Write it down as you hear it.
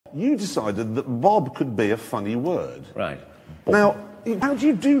You decided that Bob could be a funny word. Right. Now, how do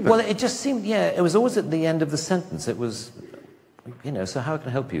you do that? Well, it just seemed, yeah, it was always at the end of the sentence. It was, you know, so how can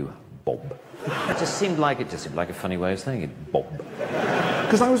I help you, Bob? It just seemed like a funny way of saying it, Bob.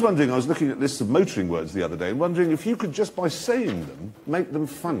 Because I was wondering, I was looking at lists of motoring words the other day and wondering if you could, just by saying them, make them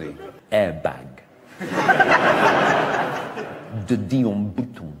funny. Airbag. De Dion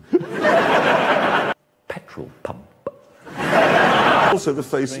Bouton. Petrol pump. Also, the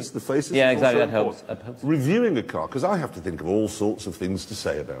faces. Yeah, exactly, that helps. Reviewing a car, because I have to think of all sorts of things to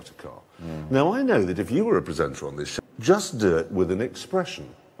say about a car. Now, I know that if you were a presenter on this show, just do it with an expression.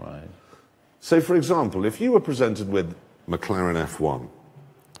 Right. So, for example, if you were presented with McLaren F1,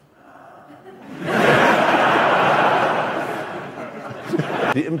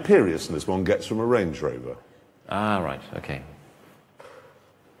 the imperiousness one gets from a Range Rover. Ah, right, okay.